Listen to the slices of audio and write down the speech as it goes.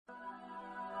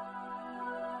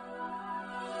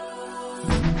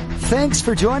Thanks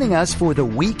for joining us for the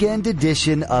weekend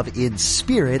edition of In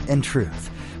Spirit and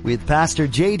Truth with Pastor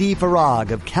J.D.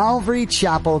 Farag of Calvary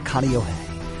Chapel,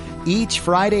 Kaneohe. Each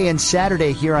Friday and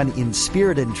Saturday here on In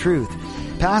Spirit and Truth,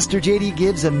 Pastor J.D.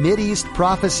 gives a Mideast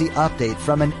prophecy update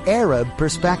from an Arab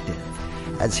perspective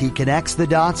as he connects the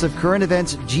dots of current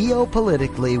events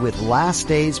geopolitically with last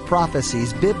days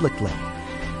prophecies biblically.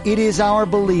 It is our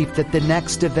belief that the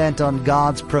next event on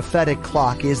God's prophetic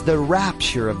clock is the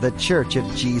rapture of the Church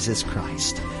of Jesus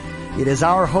Christ. It is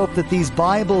our hope that these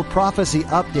Bible prophecy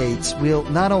updates will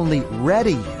not only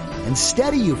ready you and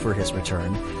steady you for His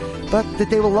return, but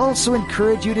that they will also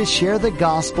encourage you to share the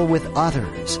gospel with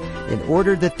others in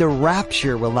order that the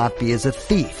rapture will not be as a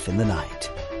thief in the night.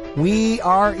 We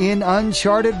are in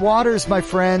uncharted waters, my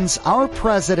friends. Our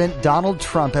President, Donald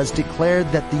Trump, has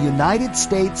declared that the United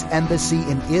States Embassy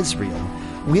in Israel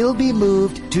will be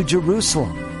moved to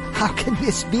Jerusalem. How can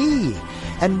this be?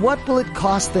 And what will it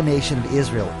cost the nation of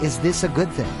Israel? Is this a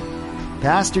good thing?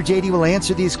 Pastor J.D. will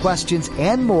answer these questions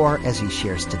and more as he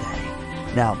shares today.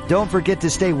 Now, don't forget to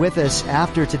stay with us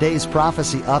after today's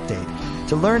prophecy update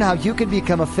to learn how you can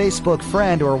become a Facebook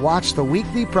friend or watch the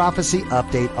weekly prophecy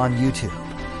update on YouTube.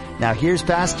 Now here's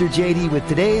Pastor J.D. with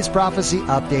today's prophecy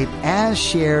update as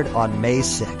shared on May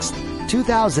 6th,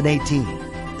 2018.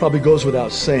 Probably goes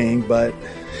without saying, but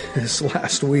this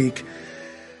last week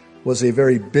was a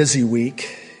very busy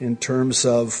week in terms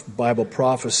of Bible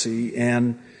prophecy,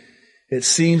 and it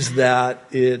seems that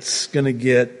it's going to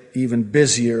get even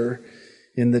busier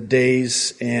in the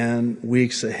days and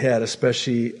weeks ahead,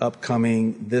 especially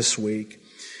upcoming this week.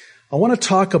 I want to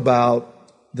talk about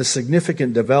the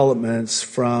significant developments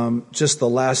from just the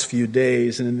last few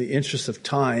days, and in the interest of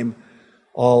time,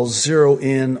 I'll zero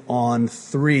in on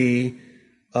three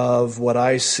of what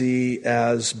I see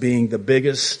as being the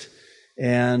biggest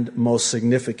and most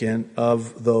significant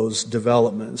of those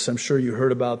developments. I'm sure you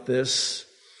heard about this.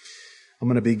 I'm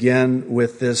going to begin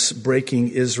with this breaking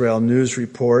Israel news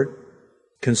report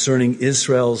concerning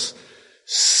Israel's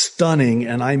stunning,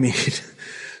 and I mean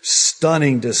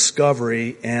stunning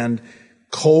discovery and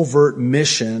covert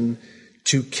mission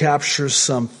to capture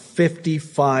some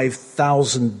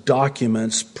 55,000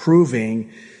 documents proving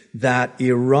that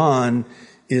Iran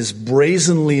is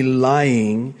brazenly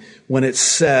lying when it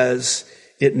says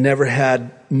it never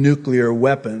had nuclear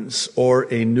weapons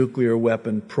or a nuclear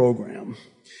weapon program.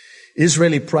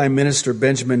 Israeli Prime Minister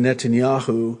Benjamin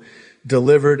Netanyahu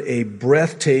delivered a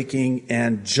breathtaking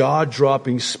and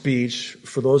jaw-dropping speech.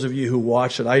 For those of you who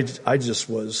watch it,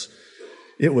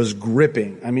 it was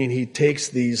gripping. I mean, he takes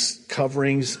these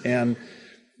coverings and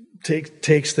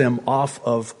takes them off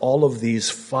of all of these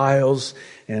files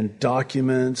and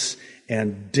documents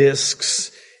and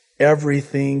discs,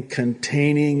 everything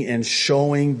containing and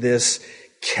showing this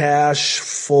cache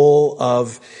full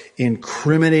of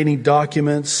incriminating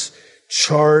documents,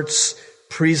 charts,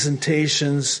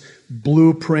 presentations,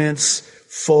 blueprints,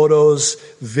 photos,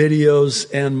 videos,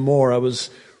 and more. I was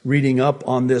reading up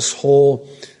on this whole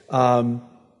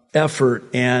effort,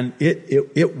 and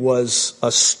it was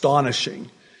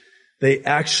astonishing. They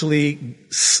actually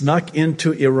snuck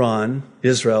into Iran,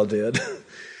 Israel did,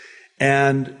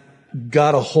 and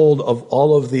got a hold of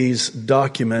all of these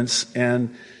documents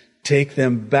and take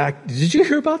them back. Did you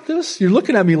hear about this? You're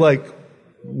looking at me like,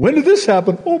 when did this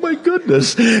happen? Oh my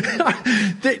goodness.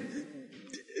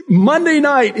 Monday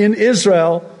night in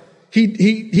Israel,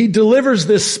 he delivers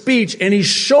this speech, and he's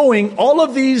showing all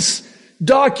of these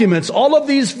documents, all of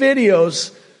these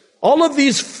videos, all of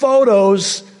these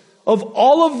photos of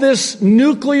all of this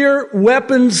nuclear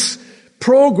weapons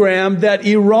program that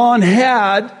Iran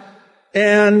had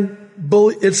and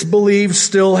it's believed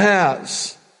still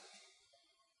has.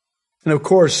 And of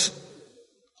course,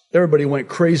 everybody went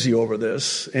crazy over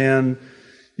this, and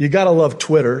you gotta love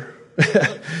Twitter.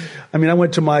 I mean, I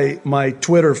went to my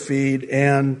Twitter feed,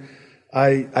 and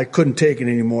I couldn't take it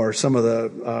anymore, some of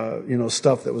the,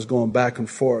 stuff that was going back and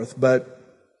forth. But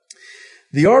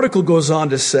the article goes on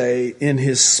to say, in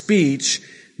his speech,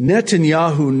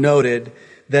 Netanyahu noted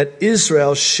that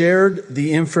Israel shared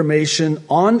the information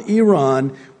on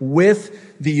Iran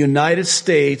with the United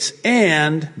States,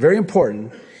 and, very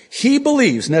important,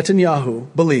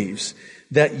 Netanyahu believes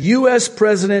that U.S.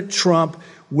 President Trump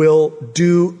will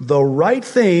do the right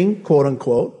thing, quote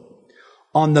unquote,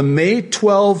 on the May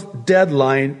 12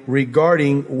 deadline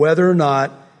regarding whether or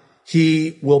not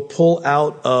he will pull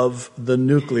out of the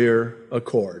nuclear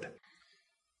accord.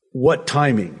 What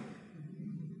timing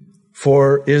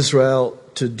for Israel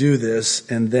to do this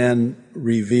and then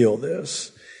reveal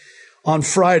this. On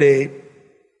Friday,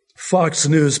 Fox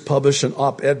News published an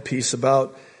op-ed piece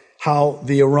about how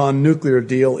the Iran nuclear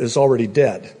deal is already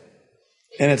dead.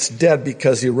 and it's dead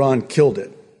because Iran killed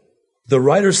it. The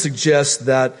writer suggests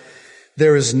that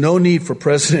there is no need for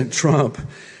President Trump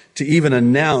to even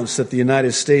announce that the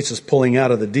United States is pulling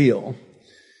out of the deal.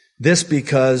 This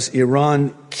because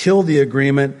Iran killed the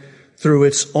agreement through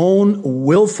its own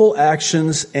willful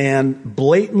actions and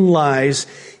blatant lies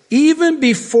even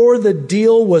before the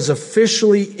deal was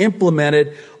officially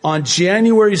implemented on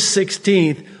January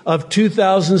 16th of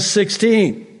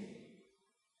 2016.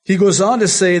 He goes on to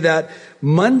say that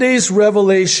Monday's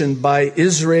revelation by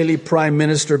Israeli Prime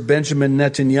Minister Benjamin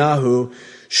Netanyahu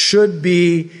should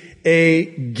be a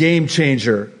game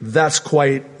changer. That's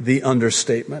quite the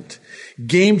understatement.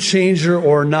 Game changer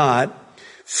or not,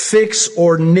 fix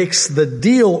or nix the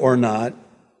deal or not,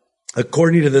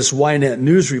 according to this Ynet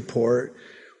News report,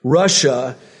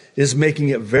 Russia is making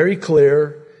it very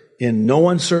clear in no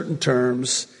uncertain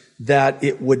terms that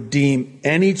it would deem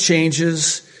any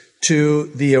changes to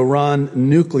the Iran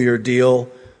nuclear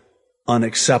deal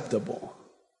unacceptable.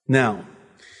 Now,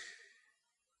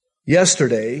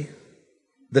 yesterday,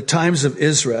 the Times of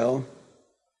Israel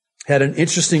had an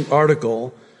interesting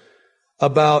article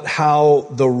about how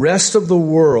the rest of the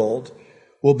world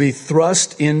will be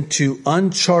thrust into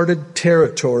uncharted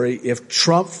territory if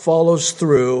Trump follows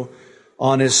through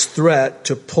on his threat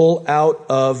to pull out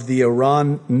of the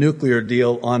Iran nuclear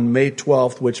deal on May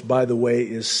 12th, which, by the way,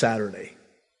 is Saturday.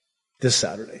 This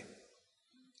Saturday.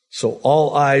 So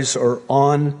all eyes are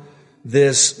on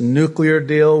this nuclear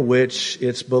deal, which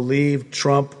it's believed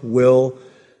Trump will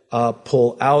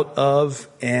pull out of,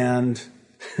 and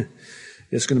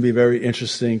it's going to be very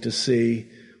interesting to see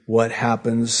what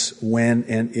happens when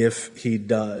and if he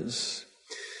does.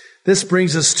 This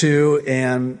brings us to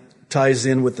and ties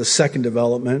in with the second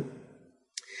development,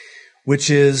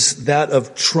 which is that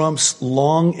of Trump's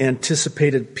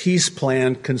long-anticipated peace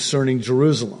plan concerning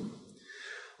Jerusalem.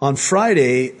 On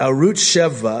Friday, Arutz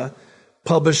Sheva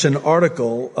published an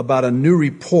article about a new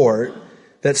report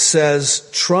that says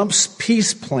Trump's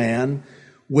peace plan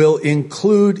will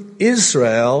include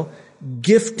Israel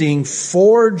gifting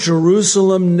 4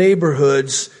 Jerusalem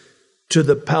neighborhoods to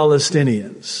the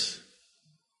Palestinians.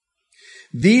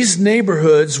 These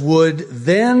neighborhoods would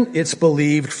then, it's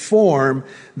believed, form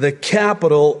the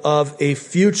capital of a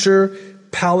future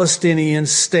Palestinian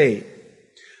state.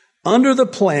 Under the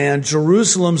plan,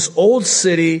 Jerusalem's old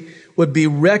city would be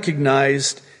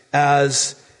recognized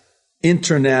as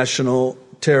international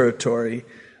territory.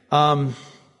 Well,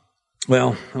 I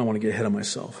don't want to get ahead of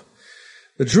myself.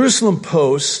 The Jerusalem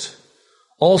Post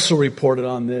also reported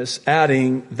on this,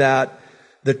 adding that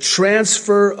the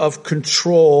transfer of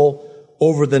control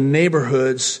over the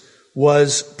neighborhoods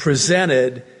was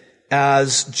presented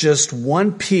as just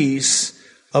one piece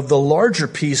of the larger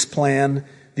peace plan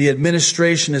the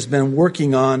administration has been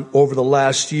working on over the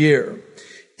last year.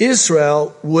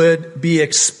 Israel would be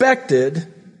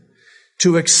expected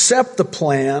to accept the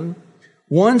plan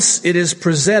once it is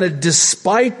presented,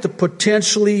 despite the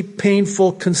potentially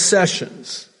painful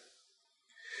concessions.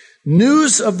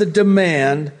 News of the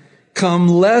demand come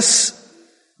less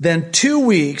than 2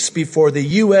 weeks before the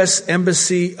U.S.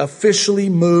 Embassy officially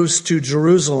moves to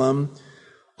Jerusalem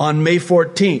on May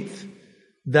 14th.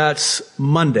 That's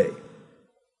Monday,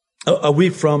 a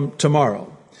week from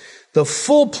tomorrow. The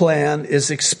full plan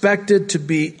is expected to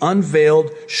be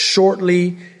unveiled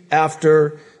shortly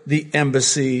after the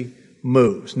embassy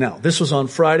moves. Now, this was on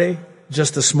Friday,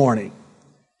 just this morning.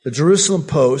 The Jerusalem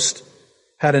Post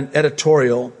had an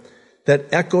editorial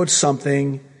that echoed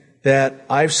something that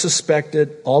I've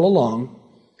suspected all along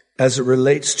as it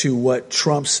relates to what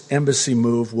Trump's embassy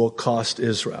move will cost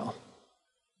Israel.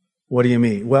 What do you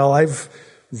mean? Well, I've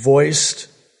voiced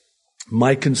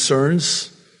my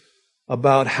concerns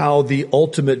about how the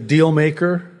ultimate deal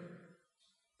maker,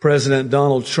 President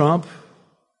Donald Trump,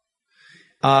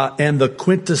 and the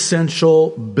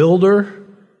quintessential builder,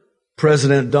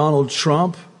 President Donald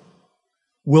Trump,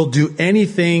 will do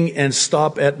anything and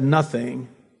stop at nothing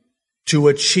to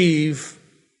achieve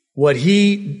what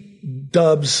he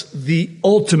dubs the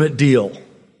ultimate deal.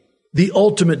 The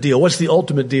ultimate deal. What's the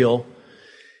ultimate deal?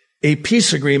 A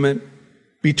peace agreement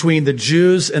between the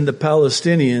Jews and the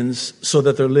Palestinians so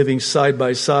that they're living side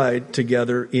by side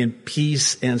together in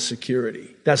peace and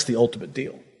security. That's the ultimate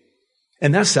deal.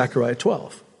 And that's Zechariah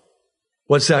 12.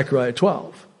 What's Zechariah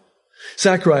 12?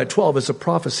 Zechariah 12 is a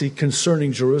prophecy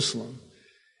concerning Jerusalem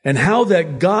and how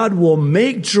that God will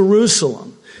make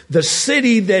Jerusalem the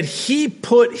city that he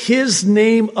put his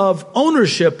name of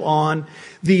ownership on,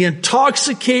 the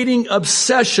intoxicating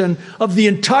obsession of the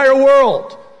entire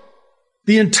world.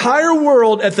 The entire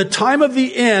world at the time of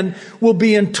the end will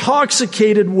be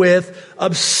intoxicated with,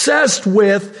 obsessed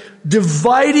with,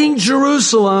 dividing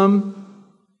Jerusalem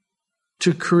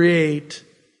to create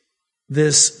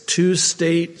this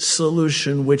two-state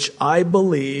solution, which I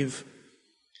believe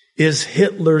is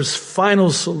Hitler's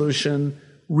final solution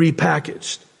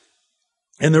repackaged.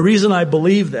 And the reason I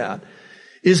believe that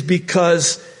is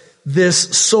because this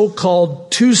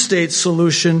so-called two-state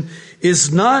solution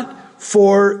is not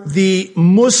for the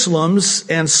Muslims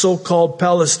and so-called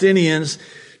Palestinians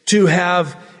to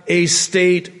have a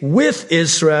state with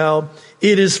Israel.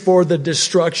 It is for the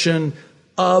destruction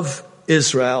of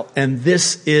Israel. And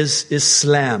this is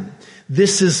Islam.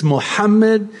 This is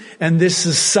Muhammad, and this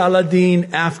is Saladin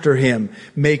after him.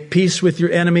 Make peace with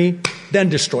your enemy, then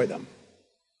destroy them.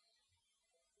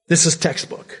 This is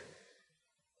textbook.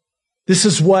 This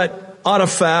is what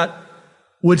Arafat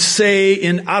would say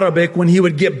in Arabic when he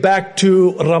would get back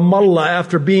to Ramallah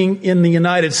after being in the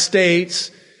United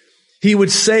States. He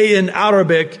would say in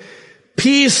Arabic,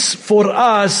 peace for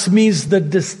us means the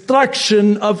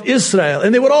destruction of Israel.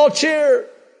 And they would all cheer.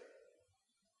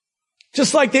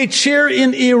 Just like they cheer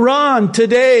in Iran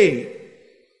today.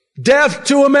 Death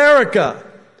to America.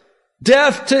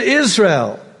 Death to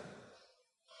Israel.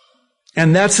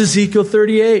 And that's Ezekiel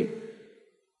 38.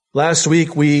 Last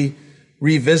week we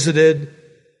revisited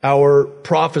our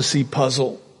prophecy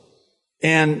puzzle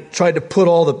and tried to put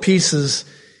all the pieces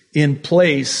in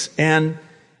place. And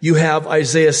you have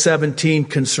Isaiah 17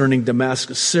 concerning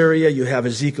Damascus, Syria. You have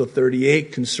Ezekiel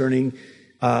 38 concerning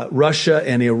Russia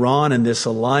and Iran and this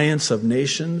alliance of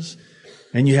nations.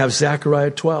 And you have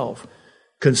Zechariah 12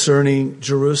 concerning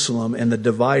Jerusalem and the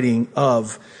dividing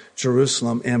of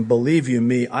Jerusalem. And believe you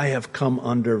me, I have come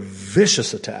under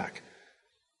vicious attack.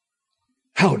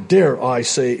 How dare I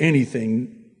say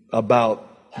anything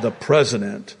about the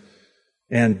president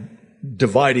and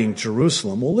dividing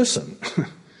Jerusalem? Well, listen.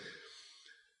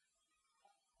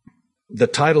 The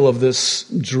title of this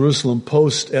Jerusalem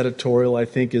Post editorial, I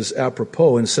think, is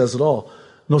apropos and says it all.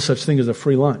 No such thing as a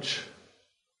free lunch.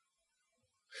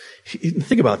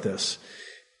 Think about this.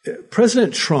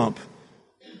 President Trump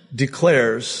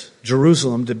declares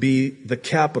Jerusalem to be the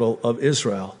capital of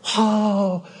Israel.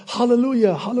 Oh,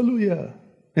 hallelujah, hallelujah.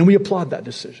 And we applaud that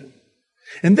decision.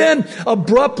 And then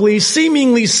abruptly,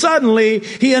 seemingly suddenly,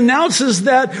 he announces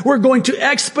that we're going to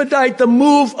expedite the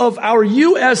move of our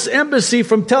U.S. embassy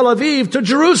from Tel Aviv to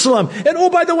Jerusalem. And oh,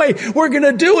 by the way, we're going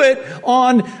to do it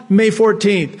on May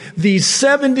 14th, the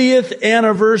 70th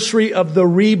anniversary of the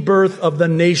rebirth of the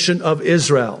nation of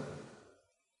Israel.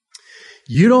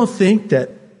 You don't think that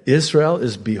Israel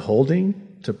is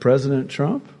beholding to President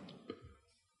Trump?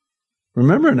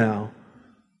 Remember now,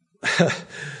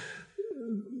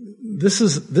 This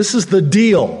is the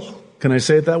deal. Can I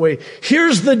say it that way?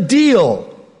 Here's the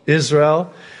deal,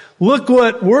 Israel. Look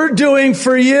what we're doing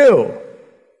for you.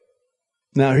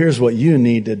 Now here's what you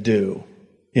need to do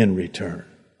in return.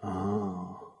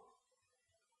 Oh.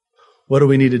 What do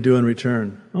we need to do in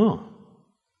return? Oh.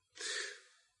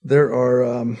 There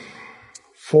are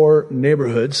 4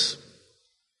 neighborhoods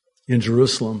in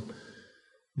Jerusalem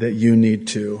that you need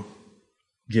to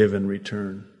give in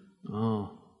return.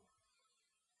 Oh.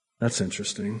 That's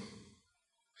interesting.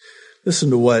 Listen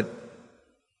to what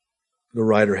the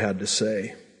writer had to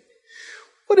say.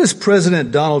 What is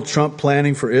President Donald Trump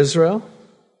planning for Israel?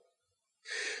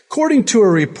 According to a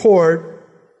report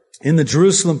in the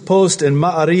Jerusalem Post and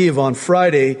Ma'ariv on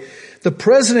Friday, the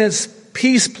president's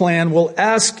peace plan will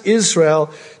ask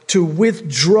Israel to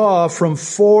withdraw from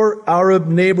 4 Arab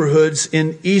neighborhoods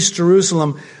in East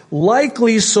Jerusalem,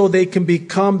 likely so they can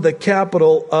become the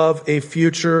capital of a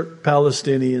future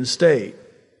Palestinian state.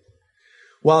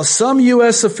 While some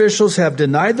U.S. officials have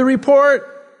denied the report,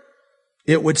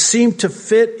 it would seem to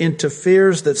fit into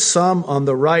fears that some on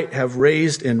the right have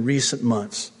raised in recent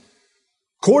months.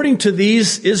 According to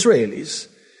these Israelis,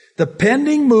 the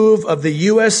pending move of the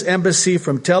U.S. Embassy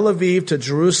from Tel Aviv to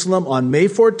Jerusalem on May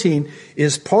 14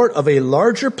 is part of a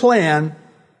larger plan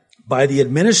by the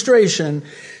administration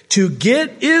to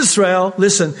get Israel,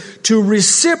 listen, to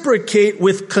reciprocate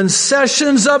with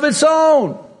concessions of its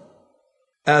own.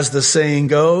 As the saying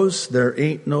goes, there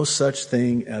ain't no such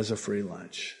thing as a free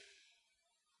lunch.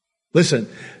 Listen,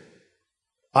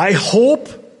 I hope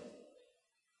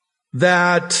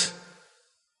that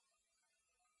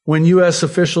when U.S.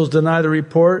 officials deny the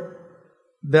report,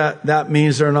 that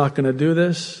means they're not going to do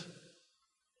this.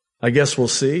 I guess we'll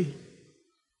see.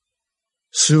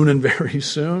 Soon and very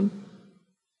soon.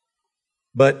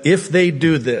 But if they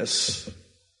do this,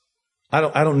 I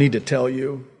don't need to tell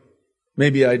you.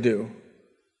 Maybe I do.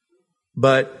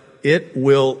 But it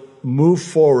will move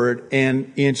forward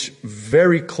and inch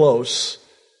very close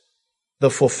the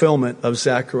fulfillment of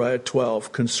Zechariah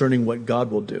 12 concerning what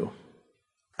God will do.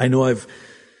 I know I've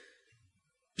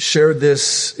shared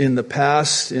this in the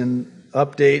past in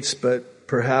updates, but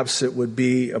perhaps it would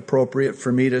be appropriate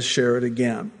for me to share it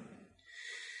again.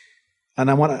 And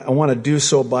I want to do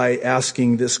so by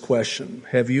asking this question.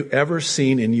 Have you ever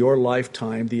seen in your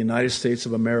lifetime the United States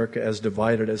of America as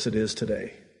divided as it is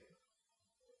today?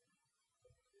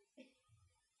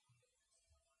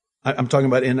 I'm talking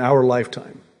about in our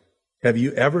lifetime. Have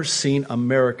you ever seen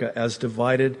America as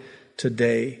divided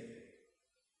today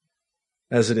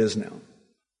as it is now?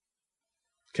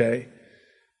 Okay.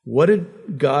 What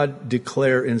did God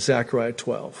declare in Zechariah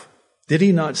 12? Did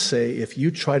he not say, if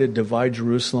you try to divide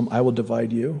Jerusalem, I will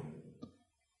divide you?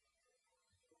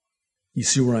 You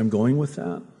see where I'm going with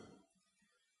that?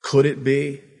 Could it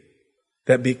be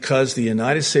that because the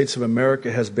United States of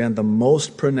America has been the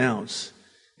most pronounced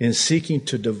in seeking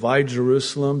to divide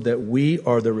Jerusalem, that we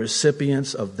are the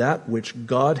recipients of that which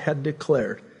God had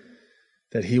declared,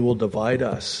 that he will divide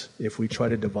us if we try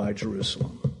to divide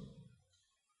Jerusalem?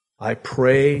 I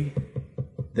pray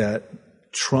that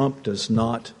Trump does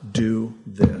not do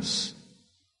this.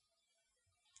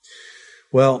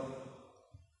 Well,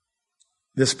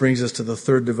 this brings us to the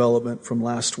third development from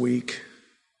last week,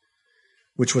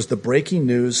 which was the breaking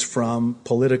news from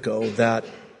Politico that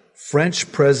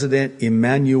French President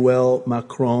Emmanuel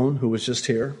Macron, who was just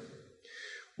here,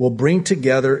 will bring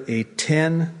together a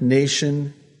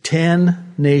 10-nation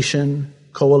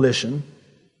coalition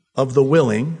of the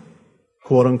willing,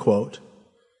 quote unquote,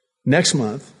 next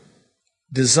month,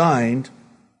 designed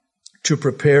to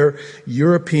prepare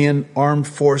European armed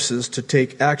forces to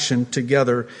take action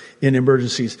together in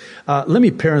emergencies. Let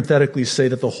me parenthetically say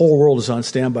that the whole world is on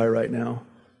standby right now.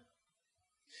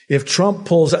 If Trump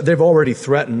pulls out, they've already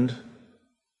threatened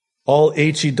all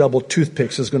HE double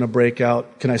toothpicks is going to break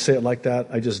out. Can I say it like that?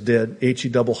 I just did. HE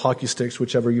double hockey sticks,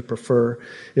 whichever you prefer,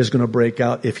 is going to break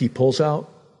out if he pulls out.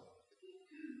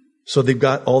 So they've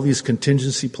got all these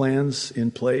contingency plans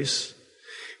in place.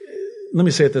 Let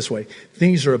me say it this way.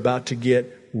 Things are about to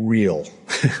get real.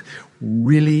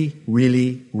 Really,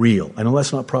 really real. I know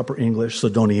that's not proper English, so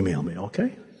don't email me,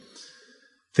 okay?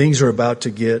 Things are about to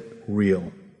get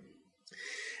real.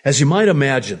 As you might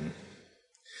imagine,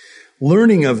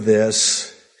 learning of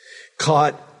this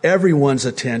caught everyone's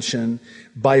attention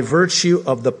by virtue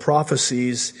of the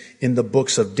prophecies in the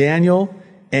books of Daniel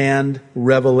and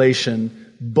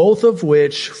Revelation, both of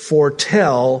which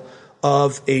foretell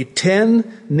of a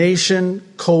 10-nation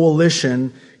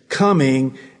coalition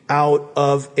coming out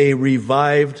of a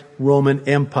revived Roman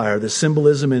Empire. The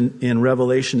symbolism in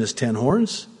Revelation is 10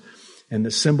 horns, and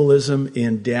the symbolism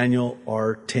in Daniel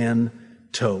are 10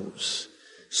 toes.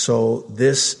 So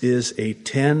this is a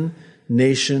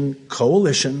 10-nation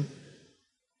coalition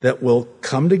that will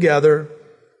come together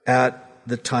at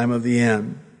the time of the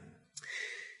end.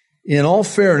 In all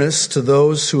fairness to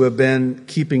those who have been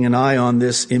keeping an eye on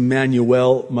this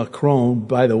Emmanuel Macron,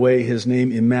 by the way, his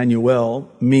name Emmanuel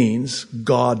means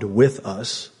God with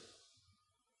us.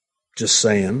 Just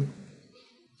saying.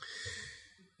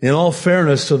 In all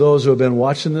fairness to those who have been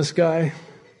watching this guy,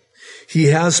 he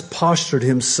has postured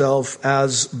himself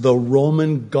as the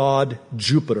Roman god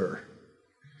Jupiter.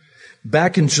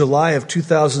 Back in July of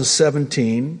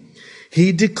 2017,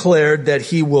 he declared that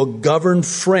he will govern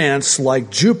France like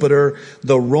Jupiter,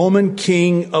 the Roman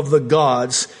king of the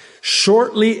gods.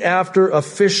 Shortly after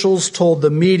officials told the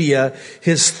media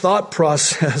his thought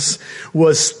process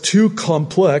was too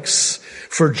complex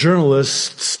for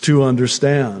journalists to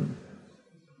understand.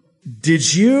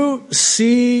 Did you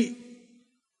see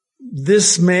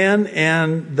this man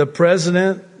and the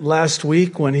president last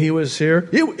week when he was here?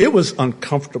 It was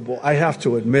uncomfortable, I have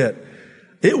to admit.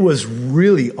 It was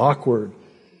really awkward.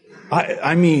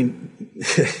 I mean,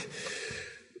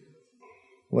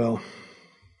 well,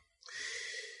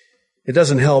 it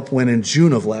doesn't help when in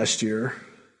June of last year,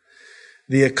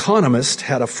 The Economist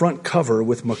had a front cover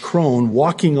with Macron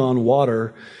walking on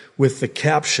water with the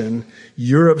caption,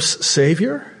 "Europe's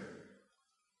Savior?"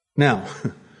 Now,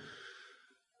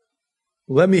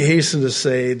 let me hasten to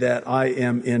say that I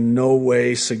am in no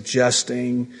way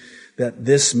suggesting that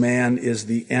this man is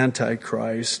the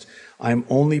Antichrist. I'm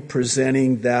only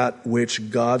presenting that which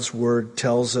God's Word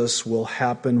tells us will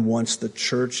happen once the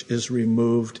church is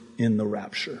removed in the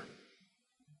rapture.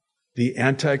 The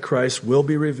Antichrist will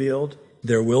be revealed.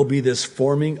 There will be this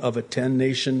forming of a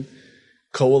 10-nation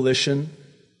coalition.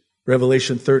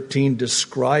 Revelation 13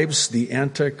 describes the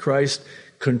Antichrist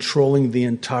controlling the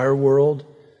entire world,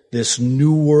 this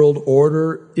new world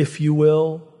order, if you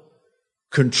will,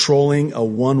 controlling a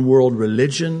one-world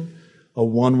religion, a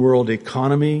one-world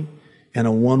economy, and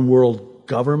a one-world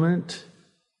government.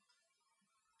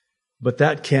 But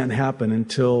that can't happen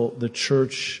until the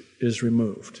church is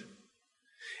removed.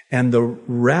 And the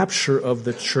rapture of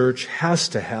the church has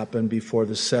to happen before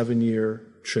the 7-year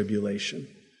tribulation.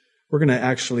 We're going to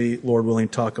actually, Lord willing,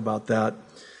 talk about that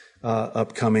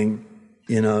upcoming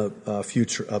in a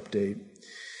future update.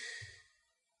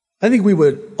 I think we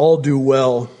would all do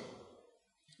well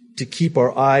to keep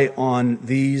our eye on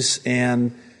these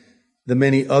and the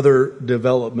many other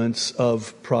developments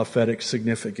of prophetic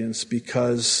significance,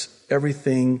 because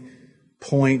everything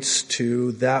points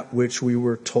to that which we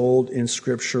were told in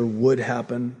Scripture would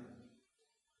happen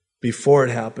before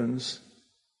it happens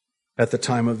at the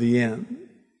time of the end.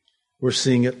 We're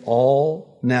seeing it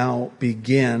all now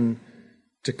begin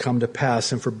to come to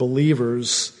pass. And for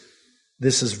believers,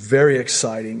 this is very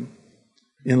exciting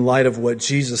in light of what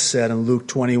Jesus said in Luke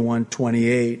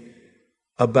 21:28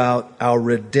 about our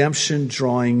redemption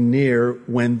drawing near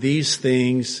when these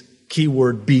things,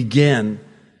 keyword, begin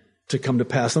to come to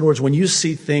pass. In other words, when you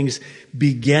see things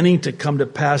beginning to come to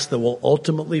pass that will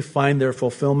ultimately find their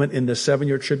fulfillment in the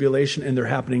 7-year tribulation, and they're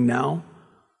happening now,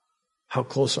 how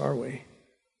close are we?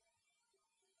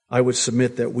 I would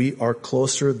submit that we are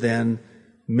closer than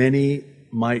many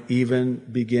might even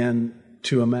begin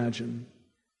to imagine.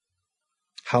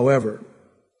 However,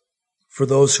 for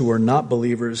those who are not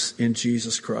believers in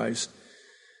Jesus Christ,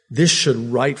 this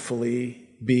should rightfully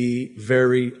be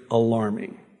very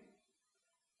alarming.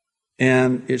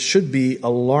 And it should be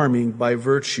alarming by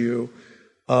virtue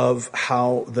of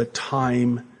how the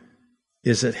time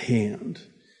is at hand.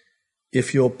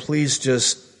 If you'll please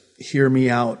just hear me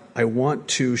out, I want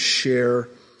to share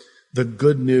the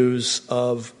good news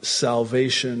of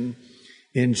salvation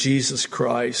in Jesus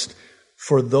Christ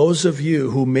for those of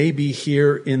you who may be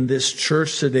here in this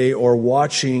church today or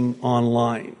watching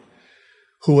online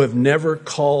who have never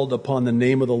called upon the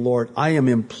name of the Lord. I am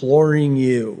imploring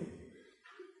you,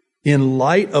 in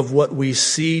light of what we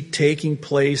see taking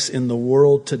place in the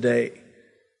world today,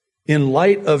 in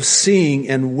light of seeing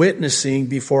and witnessing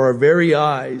before our very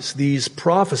eyes these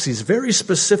prophecies, very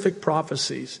specific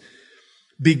prophecies,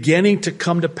 beginning to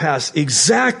come to pass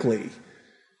exactly,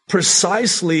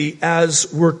 precisely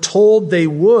as we're told they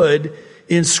would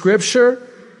in Scripture,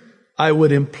 I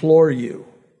would implore you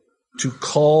to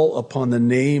call upon the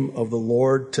name of the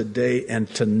Lord today and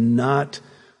to not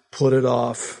put it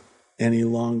off any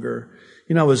longer.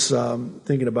 You know, I was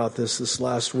thinking about this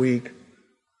last week.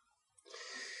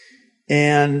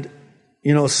 And,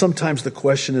 you know, sometimes the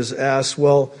question is asked,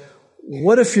 well,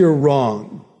 what if you're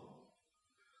wrong?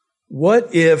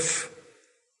 What if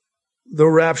the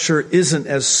rapture isn't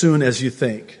as soon as you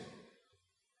think?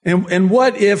 And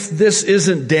what if this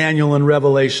isn't Daniel and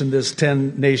Revelation, this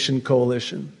 10-nation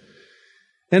coalition?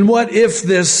 And what if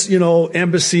this,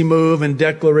 embassy move and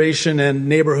declaration and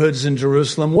neighborhoods in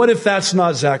Jerusalem, what if that's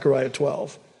not Zechariah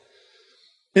 12?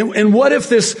 And what if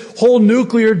this whole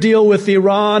nuclear deal with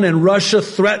Iran and Russia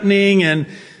threatening, and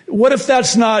what if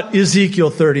that's not Ezekiel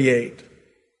 38?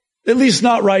 At least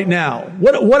not right now.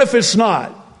 What if it's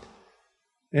not?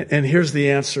 And here's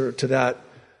the answer to that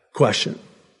question.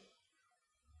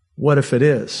 What if it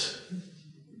is?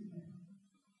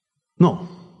 No.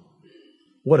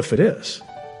 What if it is?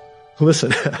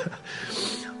 Listen,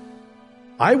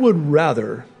 I would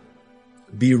rather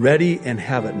be ready and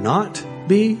have it not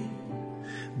be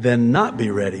than not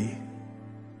be ready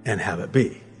and have it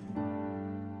be.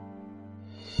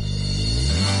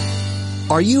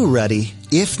 Are you ready?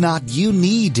 If not, you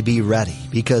need to be ready,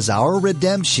 because our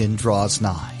redemption draws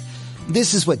nigh.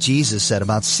 This is what Jesus said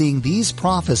about seeing these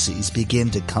prophecies begin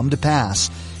to come to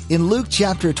pass in Luke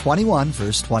chapter 21,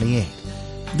 verse 28.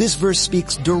 This verse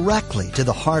speaks directly to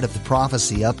the heart of the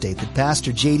prophecy update that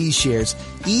Pastor J.D. shares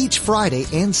each Friday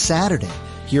and Saturday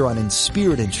here on In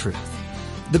Spirit and Truth.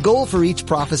 The goal for each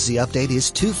prophecy update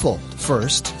is twofold.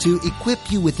 First, to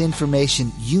equip you with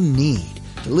information you need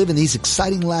to live in these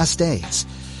exciting last days.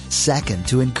 Second,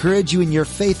 to encourage you in your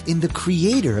faith in the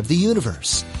Creator of the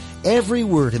universe. Every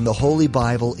word in the Holy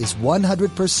Bible is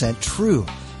 100% true.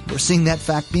 We're seeing that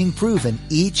fact being proven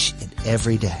each and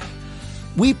every day.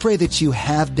 We pray that you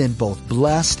have been both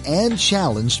blessed and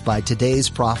challenged by today's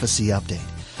prophecy update.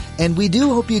 And we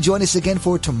do hope you join us again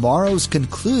for tomorrow's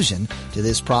conclusion to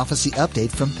this prophecy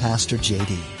update from Pastor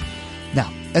J.D.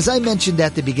 Now, as I mentioned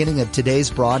at the beginning of today's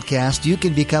broadcast, you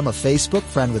can become a Facebook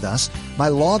friend with us by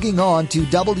logging on to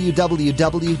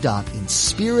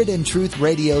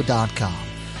www.inspiritandtruthradio.com.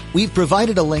 We've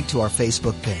provided a link to our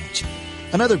Facebook page.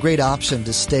 Another great option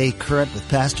to stay current with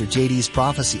Pastor J.D.'s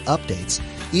prophecy updates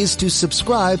is to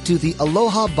subscribe to the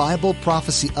Aloha Bible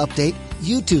Prophecy Update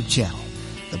YouTube channel.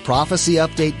 The Prophecy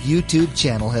Update YouTube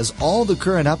channel has all the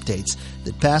current updates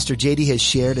that Pastor JD has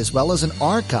shared, as well as an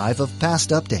archive of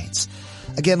past updates.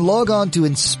 Again, log on to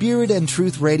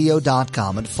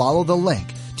inspiritandtruthradio.com and follow the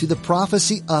link to the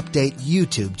Prophecy Update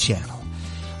YouTube channel.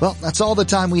 Well, that's all the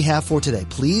time we have for today.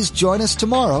 Please join us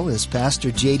tomorrow as Pastor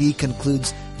JD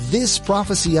concludes this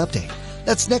prophecy update.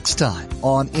 That's next time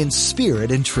on In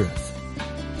Spirit and Truth.